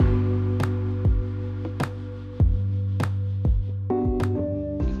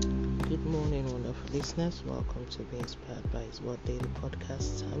listeners, welcome to Be Inspired by His Word Daily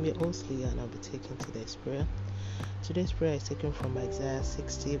Podcast. I'm your host Leah and I'll be taking today's prayer. Today's prayer is taken from Isaiah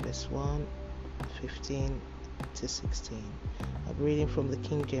 60 verse 1, 15 to 16. I'll be reading from the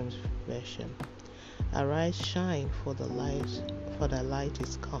King James Version. Arise, shine, for thy light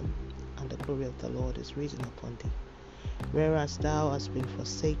is come, and the glory of the Lord is risen upon thee. Whereas thou hast been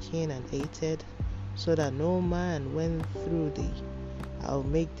forsaken and hated, so that no man went through thee, I will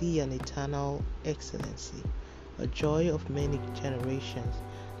make thee an eternal excellency, a joy of many generations.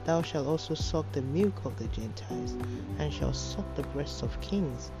 Thou shalt also suck the milk of the Gentiles, and shalt suck the breasts of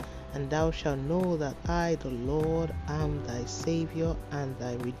kings. And thou shalt know that I, the Lord, am thy Savior and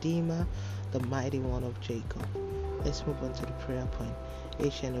thy Redeemer, the mighty one of Jacob. Let's move on to the prayer point.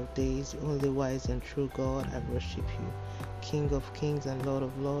 Ancient of days, the only wise and true God, I worship you. King of kings and Lord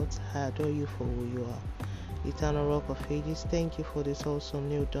of lords, I adore you for who you are. Eternal Rock of Ages, thank you for this awesome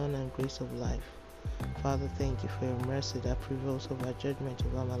new dawn and grace of life. Father, thank you for your mercy that prevails over judgment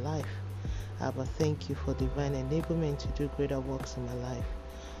over my life. Abba, thank you for divine enablement to do greater works in my life.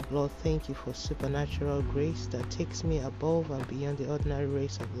 Lord, thank you for supernatural grace that takes me above and beyond the ordinary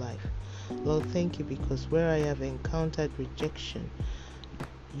race of life. Lord, thank you because where I have encountered rejection,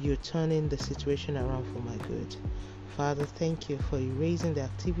 you're turning the situation around for my good. Father, thank you for erasing the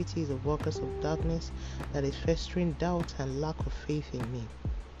activities of workers of darkness that is festering doubt and lack of faith in me.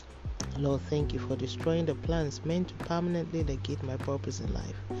 Lord, thank you for destroying the plans meant to permanently negate my purpose in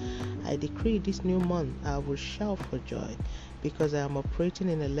life. I decree this new month I will shout for joy because I am operating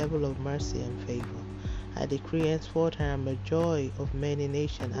in a level of mercy and favor. I decree henceforth I am the joy of many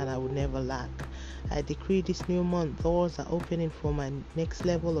nations and I will never lack. I decree this new month doors are opening for my next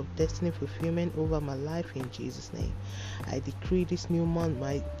level of destiny fulfillment over my life in Jesus' name. I decree this new month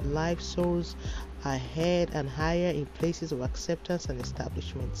my life soars ahead and higher in places of acceptance and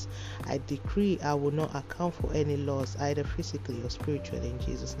establishments. I decree I will not account for any loss either physically or spiritually in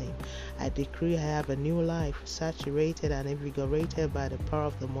Jesus' name. I decree I have a new life saturated and invigorated by the power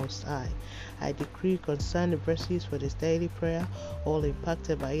of the Most High. I decree concerning the verses for this daily prayer, all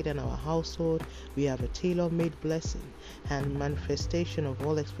impacted by it in our household, we have a tailor-made blessing and manifestation of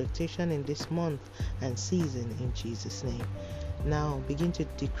all expectation in this month and season in Jesus' name. Now begin to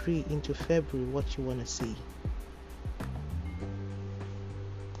decree into February what you want to see.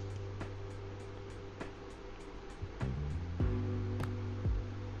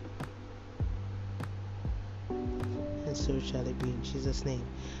 And so shall it be in Jesus' name.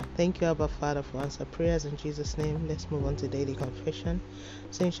 Thank you, Abba Father, for answer prayers in Jesus' name. Let's move on to daily confession.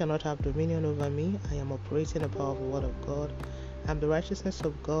 Sin shall not have dominion over me. I am operating the power of the word of God. I am the righteousness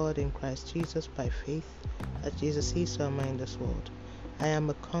of God in Christ Jesus by faith. As Jesus is, so am I in this world. I am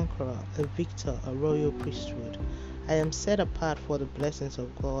a conqueror, a victor, a royal priesthood. I am set apart for the blessings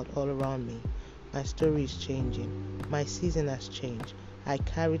of God all around me. My story is changing. My season has changed. I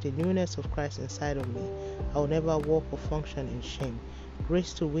carry the newness of Christ inside of me. I will never walk or function in shame.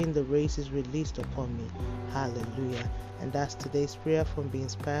 Grace to win the race is released upon me. Hallelujah. And that's today's prayer from Be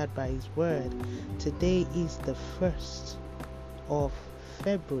Inspired by His Word. Today is the 1st of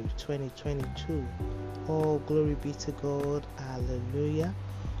February 2022. All glory be to God. Hallelujah.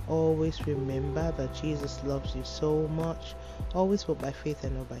 Always remember that Jesus loves you so much. Always walk by faith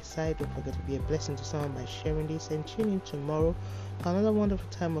and not by sight. Don't forget to be a blessing to someone by sharing this, and tune in tomorrow for another wonderful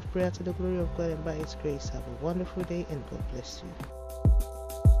time of prayer to the glory of God and by His grace. Have a wonderful day and God bless you.